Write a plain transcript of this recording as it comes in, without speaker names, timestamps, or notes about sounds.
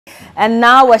And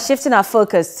now we're shifting our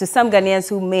focus to some Ghanaians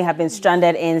who may have been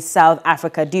stranded in South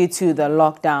Africa due to the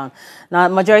lockdown. Now,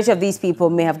 the majority of these people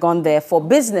may have gone there for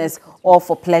business or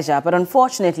for pleasure, but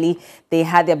unfortunately, they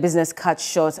had their business cut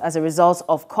short as a result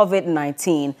of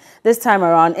COVID-19. This time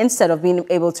around, instead of being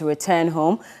able to return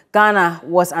home, Ghana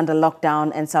was under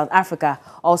lockdown and South Africa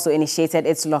also initiated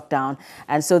its lockdown.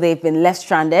 And so they've been left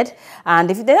stranded. And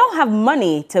if they don't have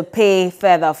money to pay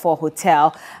further for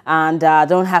hotel and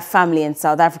don't have family in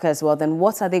South Africa as well, then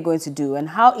what are they going to do? And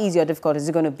how easy or difficult is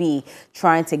it going to be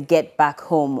trying to get back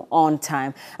home on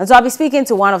time? And so I'll be speaking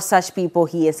to one of such people.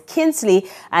 He is Kingsley,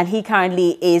 and he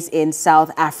currently is in South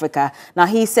Africa. Now,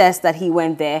 he says that he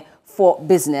went there for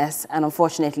business and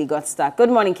unfortunately got stuck. Good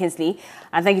morning, Kingsley,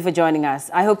 and thank you for joining us.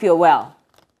 I hope you're well.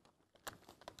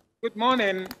 Good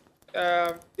morning.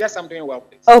 Yes, I'm doing well,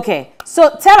 please. Okay,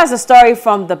 so tell us a story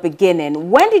from the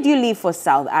beginning. When did you leave for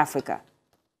South Africa?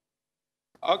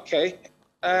 Okay.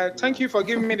 Thank you for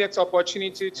giving me this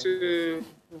opportunity to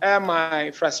air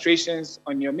my frustrations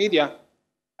on your media.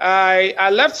 I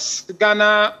left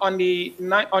Ghana on the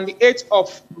 8th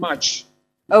of March.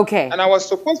 Okay. And I was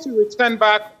supposed to return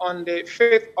back on the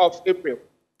 5th of April.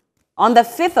 On the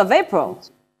 5th of April?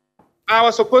 I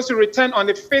was supposed to return on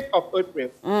the 5th of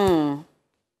April.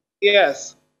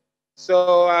 Yes.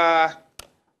 So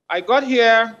I got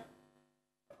here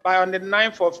on the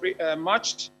 9th of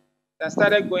March. I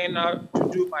started going out to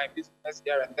do my business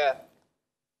here and there.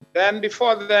 Then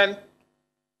before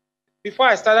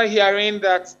I started hearing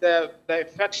that the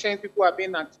infection, people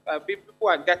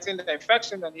are getting the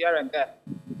infection and here and there.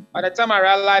 By the time I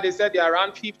realized, they said they are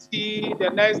around 50. The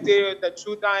next day, the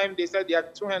true time, they said they are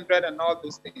 200 and all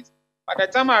those things. By the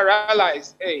time I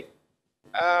realized, hey,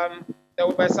 there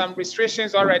were some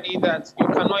restrictions already that you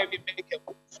cannot even make a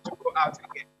move to go out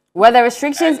again. Were there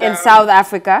restrictions in South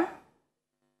Africa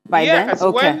by then?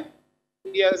 Okay.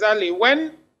 Yeah, exactly.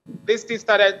 When this thing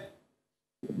started,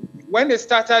 when they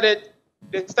started it,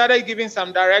 they started giving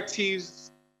some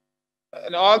directives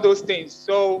and all those things.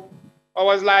 So I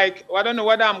was like, well, I don't know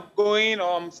whether I'm going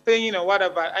or I'm staying or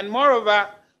whatever. And moreover,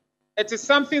 it is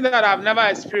something that I've never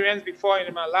experienced before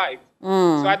in my life.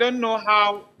 So I don't know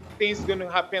how things are going to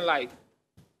happen like.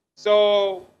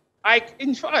 So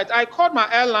in fact, I called my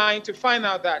airline to find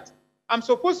out that I'm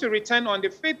supposed to return on the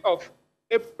 5th of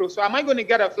April. So am I going to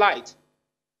get a flight?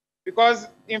 Because,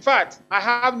 in fact, I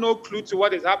have no clue to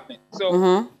what is happening.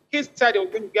 So he said they were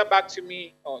going to get back to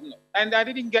me or no. And I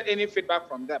didn't get any feedback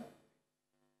from them.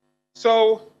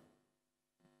 So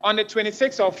on the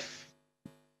 26th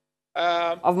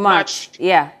of March.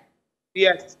 Yeah.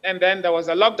 Yes. And then there was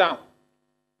a lockdown.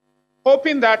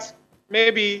 Hoping that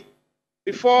maybe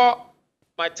before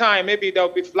my time, maybe there'll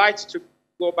be flights to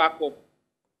go back home.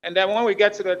 And then when we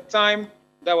get to the time,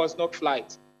 there was no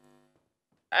flight.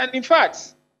 And in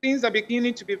fact, things are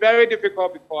beginning to be very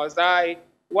difficult because while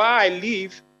I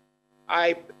leave,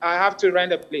 I have to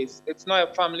rent a place. It's not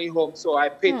a family home, so I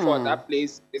paid for that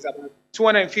place. It's about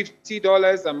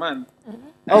 $250 a month.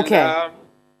 Okay.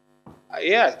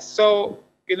 Yeah, so,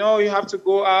 you know, you have to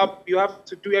go up, you have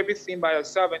to do everything by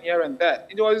yourself and here and there.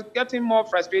 It was getting more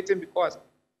frustrating because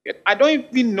I don't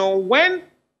even know when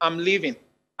I'm leaving.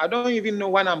 I don't even know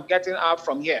when I'm getting out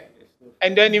from here.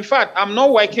 And then, in fact, I'm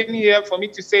not working here for me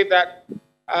to say that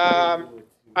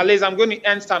at least I'm going to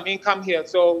earn some income here.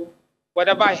 So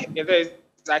whatever it is,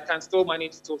 I can still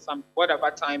manage till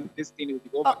whatever time this thing will be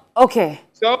over. Okay.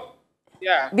 So,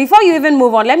 yeah. Before you even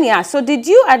move on, let me ask. So did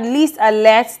you at least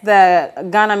alert the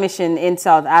Ghana mission in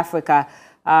South Africa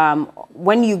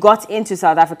when you got into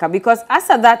South Africa? Because as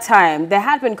at that time, there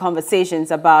had been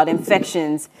conversations about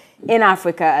infections in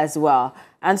Africa as well.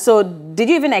 And so did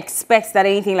you even expect that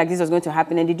anything like this was going to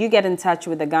happen? And did you get in touch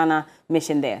with the Ghana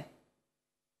mission there?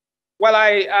 Well,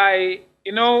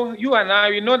 you know, you and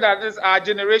I, we know that this our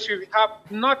generation, we have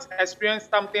not experienced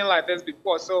something like this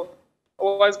before. So it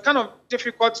was kind of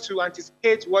difficult to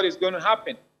anticipate what is going to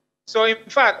happen. So in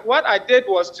fact, what I did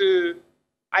was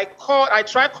I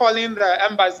tried calling the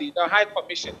embassy, the High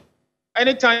Commission.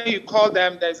 Anytime you call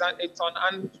them, it's on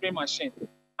answering machine.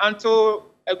 Until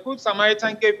a good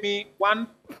Samaritan gave me one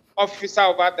officer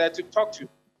over there to talk to.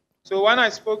 So when I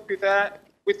spoke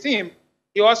with him,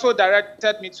 he also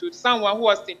directed me to someone who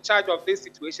was in charge of these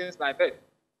situations like that.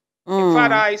 In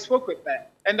fact, I spoke with her.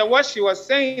 And what she was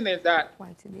saying is that,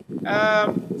 what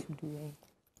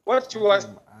she was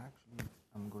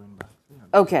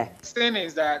saying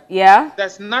is that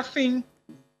there's nothing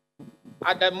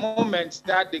at the moment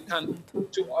that they can do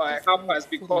to help us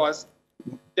because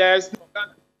there's no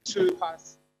to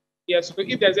us. Yes, so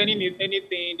if there's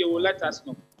anything, they will let us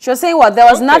know. She was saying what? There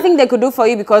was nothing they could do for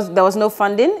you because there was no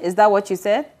funding? Is that what you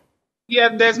said? Yeah,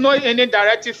 there's no any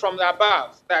directive from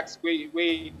above. That's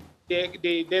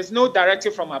there's no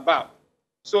directive from above.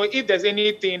 So if there's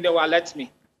anything, they will let me.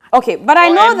 Okay, but I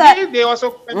know that they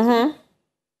also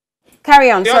carry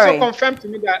on. They Sorry. also confirmed to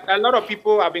me that a lot of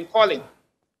people have been calling.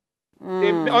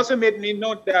 They also made me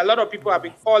know that a lot of people have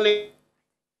been calling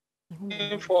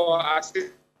for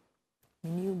assistance.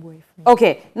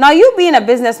 Okay, now you being a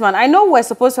businessman, I know we're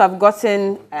supposed to have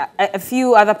gotten a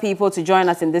few other people to join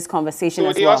us in this conversation as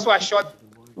well. So they also assured.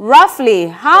 Roughly,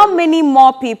 how many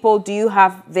more people do you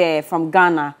have there from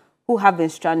Ghana who have been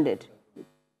stranded?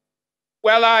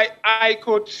 Well, I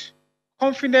could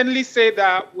confidently say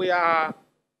that we are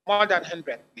more than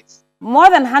 100, please.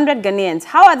 More than 100 Ghanaians.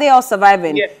 How are they all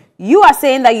surviving? Yes. You are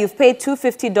saying that you've paid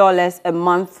 $250 a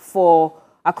month for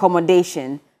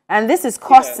accommodation. And this is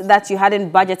costs that you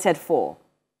hadn't budgeted for,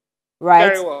 right?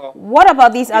 Very well. What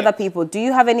about these other people? Do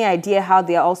you have any idea how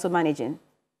they are also managing?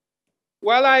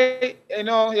 Well,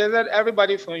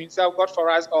 everybody for himself, God for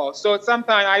us all. So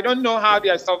sometimes I don't know how they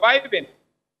are surviving.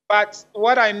 But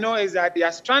what I know is that they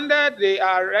are stranded, they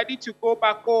are ready to go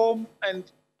back home, and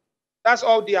that's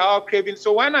all they are all craving.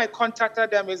 So when I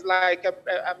contacted them, it's like,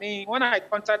 when I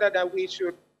contacted them,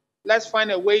 let's find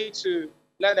a way to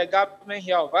let the government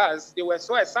hear of us. They were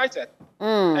so excited.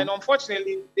 And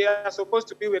unfortunately, they are supposed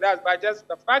to be with us, but just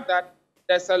the fact that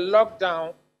there's a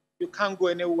lockdown, you can't go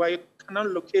anywhere, you cannot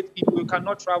locate people, you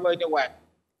cannot travel anywhere.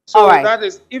 So that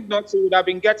is, if not, we would have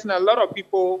been getting a lot of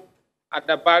people at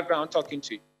the background talking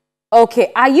to you.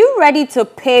 Okay, are you ready to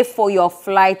pay for your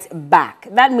flight back?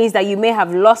 That means that you may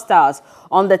have lost out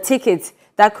on the ticket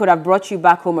that could have brought you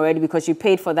back home already because you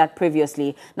paid for that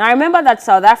previously. Now, remember that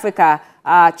South Africa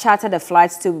chartered the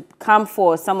flights to come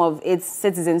for some of its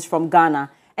citizens from Ghana,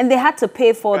 and they had to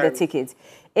pay for the ticket.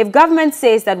 If government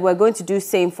says that we're going to do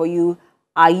same for you,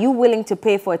 are you willing to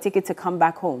pay for a ticket to come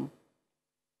back home?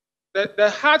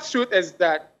 The hard truth is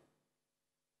that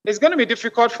it's going to be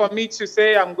difficult for me to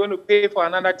say I'm going to pay for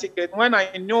another ticket when I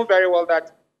know very well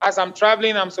that as I'm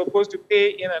traveling, I'm supposed to pay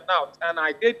in and out, and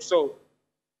I did so.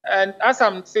 And as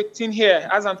I'm sitting here,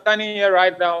 as I'm standing here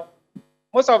right now,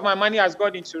 most of my money has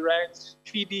gone into rent,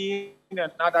 feeding,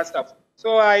 and other stuff.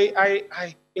 So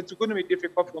it's going to be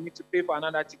difficult for me to pay for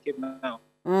another ticket now.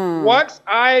 What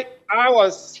I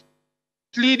was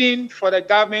pleading for the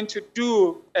government to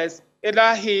do is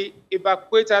either he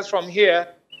evacuate us from here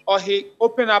or he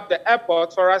open up the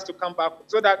airport for us to come back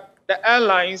so that the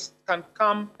airlines can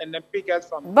come and then pick us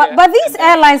from here. But these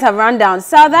airlines have run down.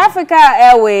 South Africa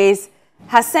Airways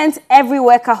has sent every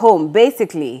worker home,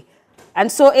 basically.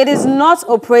 And so it is not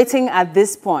operating at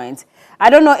this point. I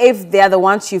don't know if they are the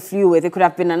ones you flew with. It could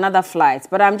have been another flight.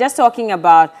 But I'm just talking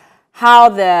about how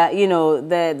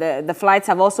the flights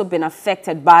have also been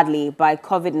affected badly by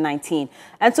COVID-19.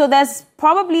 And so there's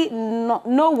probably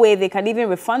no way they can even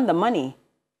refund the money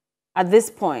at this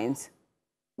point.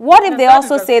 What if they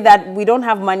also say that we don't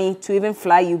have money to even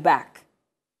fly you back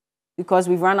because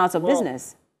we've run out of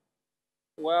business?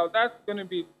 Well, that's going to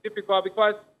be difficult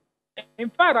because, in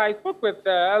fact, I spoke with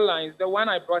the airlines, the one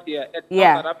I brought here, at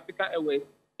South Africa Airways,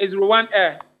 is Rwanda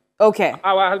Air. Okay.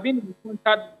 I have been in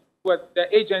contact with the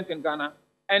agents in Ghana,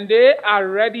 and they are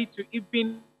ready to,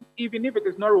 even if it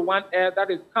is not Rwanda Air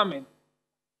that is coming.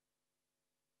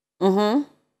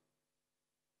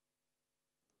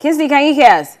 Kinsley, can you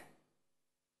hear us?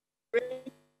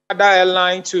 Other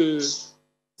airline to...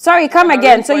 Sorry, come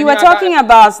again. So you were talking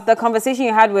about the conversation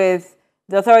you had with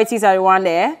the authorities at Rwanda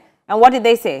Air, and what did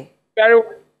they say? Very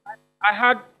well. I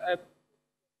had...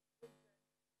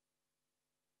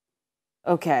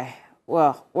 Okay.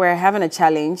 Well, we're having a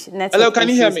challenge. Hello, can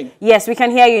you hear me? Yes, we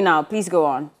can hear you now. Please go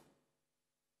on.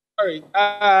 Sorry.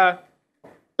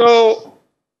 So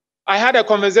I had a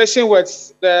conversation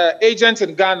with the agent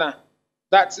in Ghana,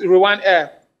 that's Rwanda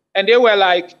Air. And they were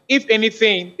like, if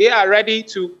anything, they are ready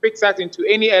to fix that into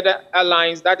any other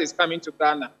airlines that is coming to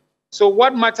Ghana. So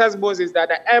what matters most is that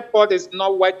the airport is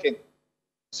not working.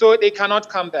 So they cannot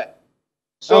come there.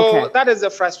 So that is the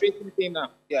frustrating thing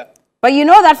now. Yeah. But you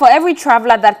know that for every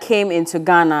traveler that came into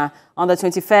Ghana on the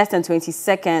 21st and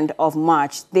 22nd of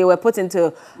March, they were put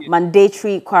into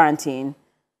mandatory quarantine.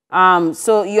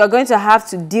 So you are going to have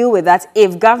to deal with that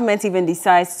if government even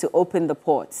decides to open the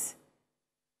ports.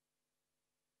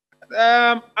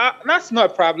 That's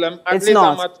not a problem. It's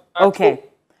not. I'm at home.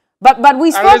 But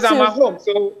we spoke I'm at home,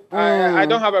 so I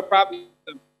don't have a problem.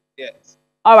 Yes.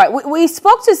 All right. We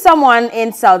spoke to someone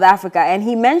in South Africa, and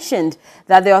he mentioned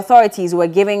that the authorities were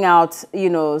giving out,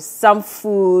 some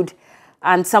food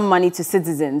and some money to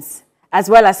citizens, as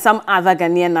well as some other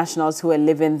Ghanaian nationals who are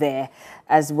living there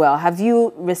as well. Have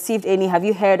you received any? Have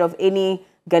you heard of any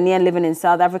Ghanaian living in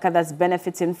South Africa that's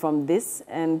benefiting from this,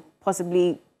 and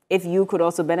possibly if you could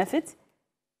also benefit?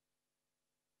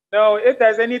 No, if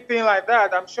there's anything like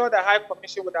that, I'm sure the High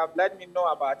Commission would have let me know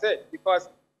about it, because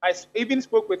I even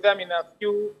spoke with them in a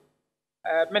few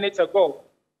minutes ago.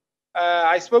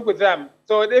 I spoke with them.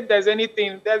 So if there's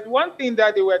anything, there's one thing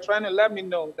that they were trying to let me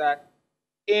know, that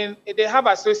they have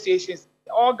associations.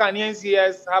 All Ghanaians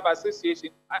here have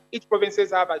associations. Each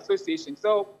provinces have associations.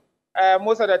 So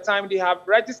most of the time they have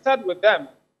registered with them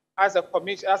as a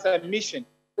commission, as a mission.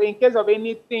 So in case of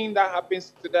anything that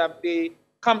happens to them, they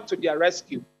come to their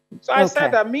rescue. So I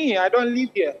said that I don't live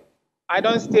here. I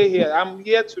don't stay here. I'm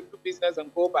here to do business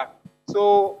and go back.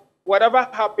 So whatever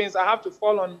happens, I have to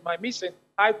fall on my mission,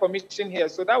 High Commission here.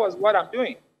 So that was what I'm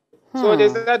doing. So they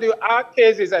said our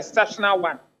case is an exceptional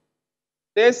one.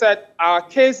 They said our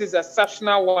case is an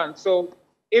exceptional one. So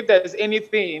if there's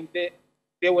anything,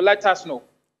 they will let us know.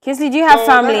 Kingsley, do you have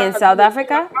family in South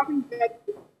Africa?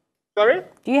 Sorry?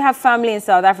 Do you have family in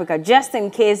South Africa, just in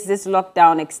case this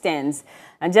lockdown extends,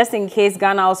 and just in case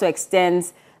Ghana also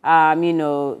extends,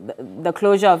 the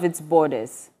closure of its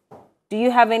borders? Do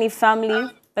you have any family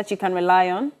that you can rely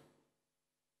on?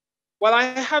 Well, I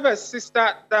have a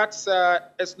sister that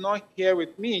is not here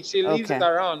with me. She lives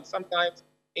around. Sometimes,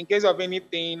 in case of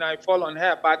anything, I fall on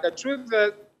her. But the truth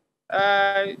is,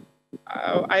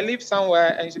 I live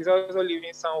somewhere, and she's also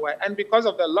living somewhere. And because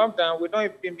of the lockdown, we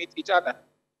don't even meet each other.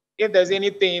 If there's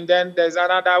anything, then there's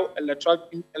another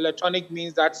electronic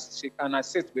means that she can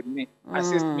assist me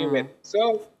with.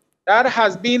 So that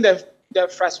has been the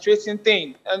frustrating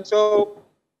thing. And so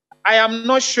I am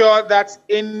not sure that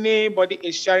anybody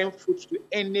is sharing food to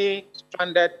any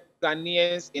stranded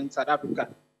Ghanaians in South Africa.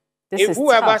 If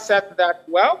whoever said that,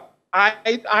 well, I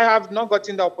have not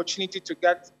gotten the opportunity to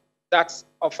get that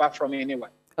offer from anyone.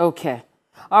 Okay.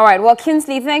 All right. Well,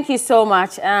 Kingsley, thank you so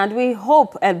much. And we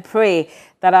hope and pray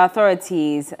that our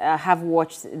authorities have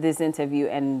watched this interview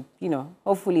and,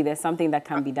 hopefully there's something that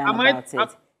can be done about it.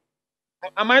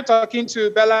 Am I talking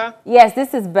to Bella? Yes,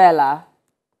 this is Bella.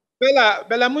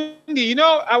 Bella Mundi,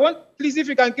 please, if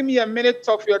you can give me a minute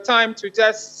of your time to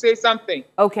just say something.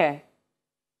 Okay.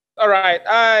 All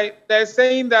right. They're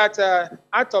saying that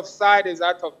out of sight is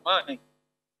out of mind.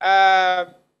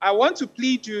 I want to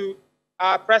plead to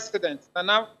our president,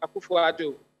 Nana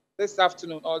Akufo-Addo, this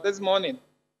afternoon or this morning,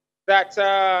 that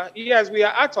yes, we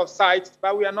are out of sight,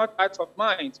 but we are not out of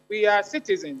mind. We are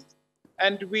citizens,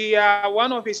 and we are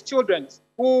one of his children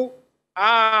who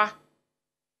are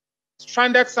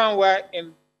stranded somewhere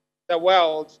in the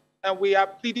world, and we are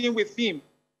pleading with him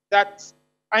that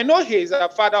I know he is a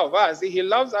father of us. He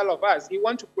loves all of us. He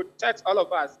wants to protect all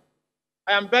of us.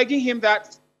 I am begging him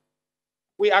that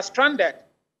we are stranded.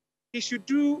 He should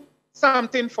do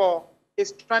something for his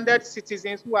stranded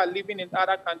citizens who are living in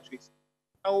other countries.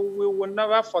 And we will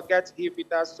never forget if he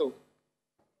does so.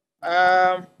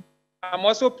 I'm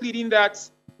also pleading that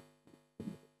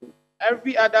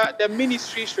the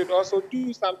ministry should also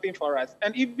do something for us.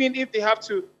 And even if they have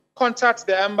to contact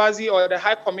the embassy or the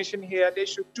High Commission here, they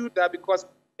should do that, because,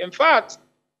 in fact,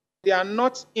 they are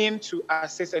not in to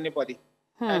assist anybody.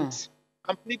 And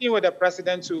I'm pleading with the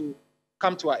president to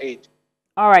come to our aid.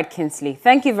 All right, Kingsley,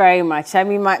 thank you very much. I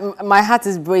mean, my heart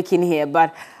is breaking here,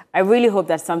 but I really hope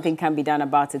that something can be done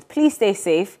about it. Please stay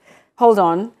safe. Hold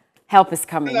on. Help is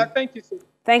coming. Bella, thank you.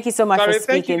 Thank you so much for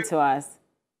speaking to us.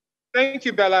 Thank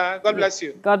you, Bella. God bless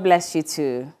you. God bless you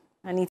too.